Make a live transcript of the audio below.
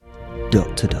The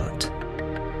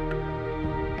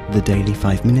daily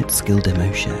 5-minute skill demo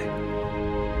show.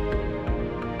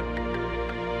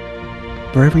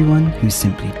 For everyone who's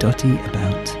simply dotty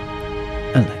about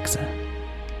Alexa.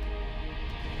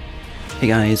 Hey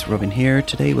guys, Robin here.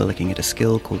 Today we're looking at a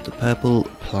skill called the purple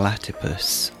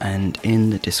platypus, and in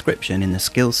the description in the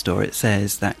skill store it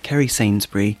says that Kerry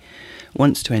Sainsbury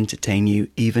wants to entertain you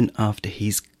even after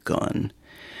he's gone.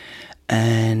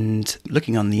 And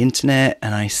looking on the internet,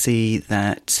 and I see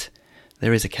that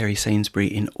there is a Kerry Sainsbury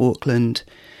in Auckland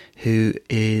who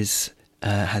has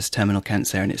terminal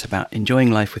cancer, and it's about enjoying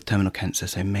life with terminal cancer,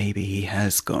 so maybe he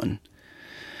has gone.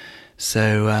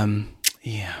 So,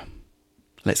 yeah,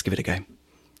 let's give it a go.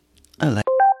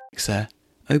 Alexa,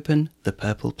 open the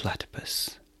purple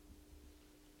platypus.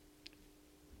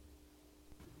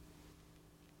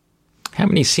 How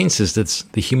many senses does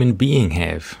the human being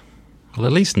have? Well,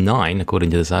 at least 9, according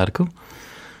to this article.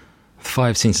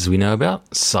 5 senses we know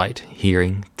about: sight,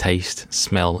 hearing, taste,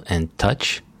 smell, and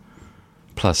touch.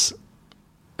 Plus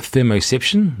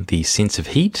thermoception, the sense of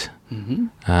heat,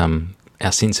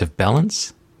 our sense of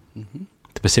balance,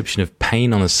 the perception of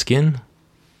pain on the skin,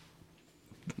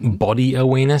 body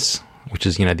awareness, which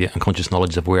is, the unconscious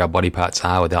knowledge of where our body parts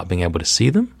are without being able to see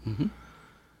them.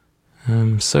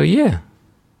 So yeah,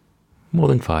 more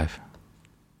than 5.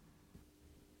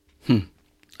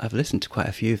 I've listened to quite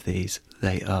a few of these.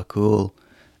 They are cool.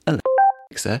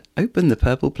 Alexa, open the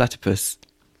purple platypus.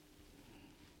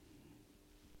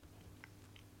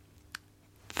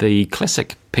 The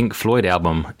classic Pink Floyd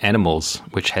album, Animals,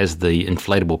 which has the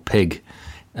inflatable pig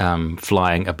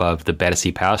flying above the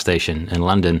Battersea Power Station in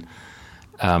London,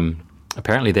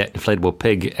 apparently that inflatable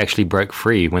pig actually broke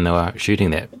free when they were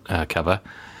shooting that cover,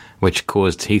 which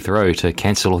caused Heathrow to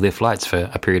cancel all their flights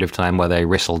for a period of time while they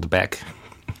wrestled back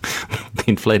the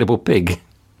inflatable pig.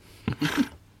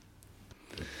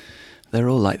 They're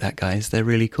all like that, guys. They're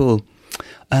really cool.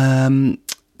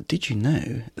 Did you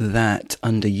know that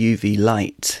under UV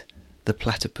light, the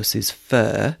platypus's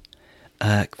fur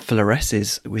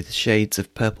fluoresces with shades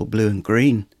of purple, blue and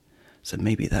green? So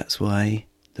maybe that's why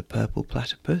the purple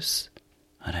platypus?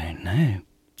 I don't know.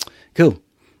 Cool.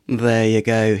 There you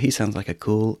go. He sounds like a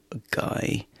cool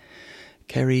guy.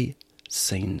 Kerry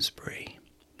Sainsbury.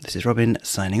 This is Robin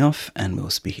signing off, and we'll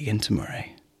speak again tomorrow.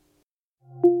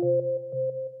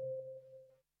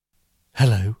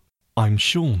 Hello, I'm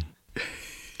Sean.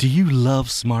 Do you love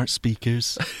smart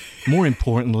speakers? More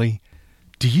importantly,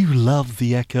 do you love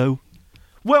the Echo?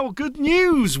 Well, good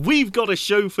news! We've got a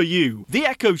show for you, The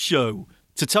Echo Show.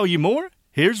 To tell you more,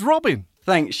 here's Robin.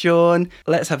 Thanks, Sean.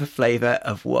 Let's have a flavour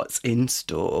of what's in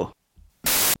store.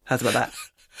 How's about that?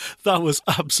 That was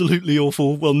absolutely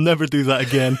awful. We'll never do that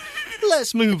again.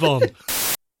 Let's move on.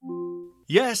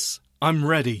 Yes, I'm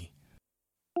ready.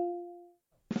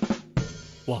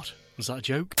 What? Was that a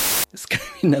joke? It's going to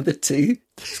be another 2.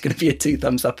 It's going to be a 2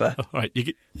 thumbs upper. All right, you're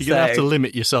going to have to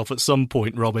limit yourself at some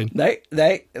point, Robin. No.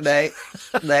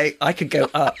 I could go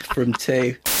up from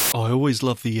 2. Oh, I always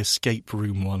love the escape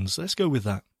room ones. Let's go with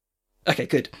that. Okay,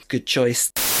 good. Good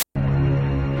choice.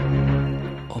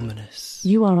 Ominous.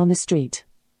 You are on the street.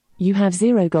 You have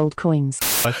 0 gold coins.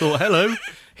 I thought, hello,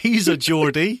 he's a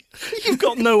Geordie. You've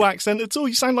got no accent at all.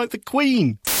 You sound like the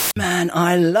Queen. Man,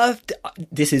 I loved...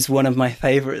 This is one of my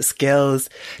favourite skills.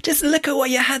 Just look at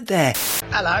what you had there.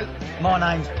 Hello, my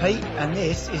name's Pete and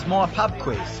this is my pub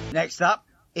quiz. Next up,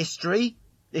 history.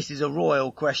 This is a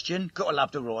royal question. Gotta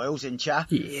love the royals, ain't ya?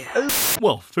 Yeah.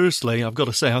 Well, firstly, I've got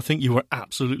to say I think you were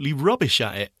absolutely rubbish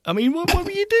at it. I mean, what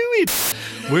were you doing?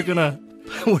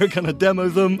 We're gonna demo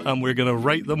them and we're gonna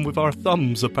rate them with our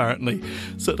thumbs, apparently.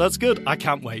 So that's good. I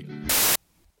can't wait.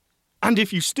 And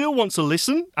if you still want to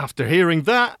listen after hearing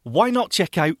that, why not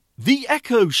check out The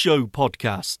Echo Show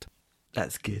podcast?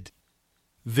 That's good.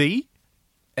 The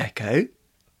Echo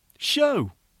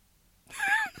Show.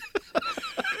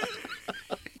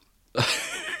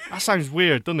 That sounds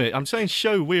weird, doesn't it? I'm saying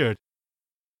show weird.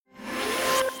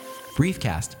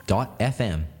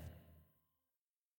 Briefcast.fm